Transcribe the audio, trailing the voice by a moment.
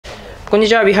こんに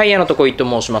ちは、ビハイヤのとこいと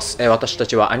申します。私た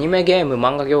ちはアニメゲーム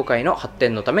漫画業界の発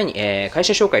展のために、会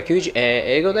社紹介、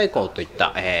営業代行といっ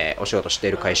た、お仕事をして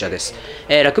いる会社です。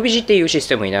ラクビジっていうシス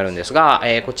テムになるんですが、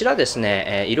こちらです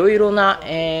ね、いろいろな、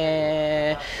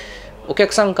お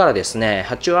客さんからですね、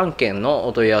発注案件の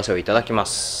お問い合わせをいただきま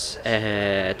す。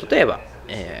例えば、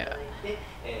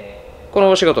こ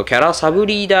のお仕事、キャラサブ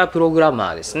リーダープログラ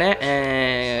マーです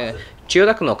ね。千代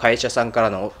田区の会社さんから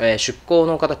の、出向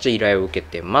の形で依頼を受け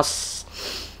ています。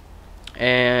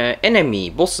エネ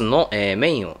ミー、ボスの、メ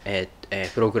インを、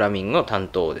プログラミングの担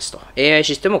当ですと。AI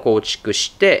システムを構築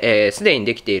して、すでに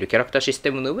できているキャラクターシス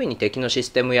テムの上に敵のシ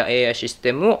ステムや AI シス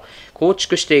テムを構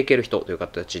築していける人という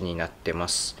形になっていま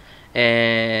す。プ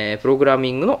ログラ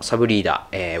ミングのサブリーダ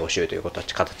ー、募集という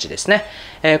形ですね。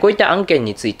こういった案件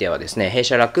についてはですね、弊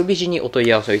社ラクビジにお問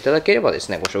い合わせをいただければです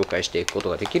ね、ご紹介していくこと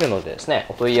ができるのでですね、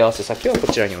お問い合わせ先はこ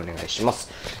ちらにお願いしま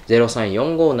す。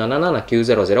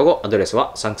0345779005、アドレス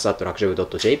は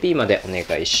thanks@rakjob.jp までお願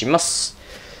いします。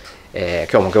今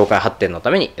日も業界発展の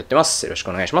ためにやってます。よろしく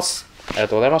お願いします。ありが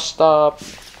とうございました。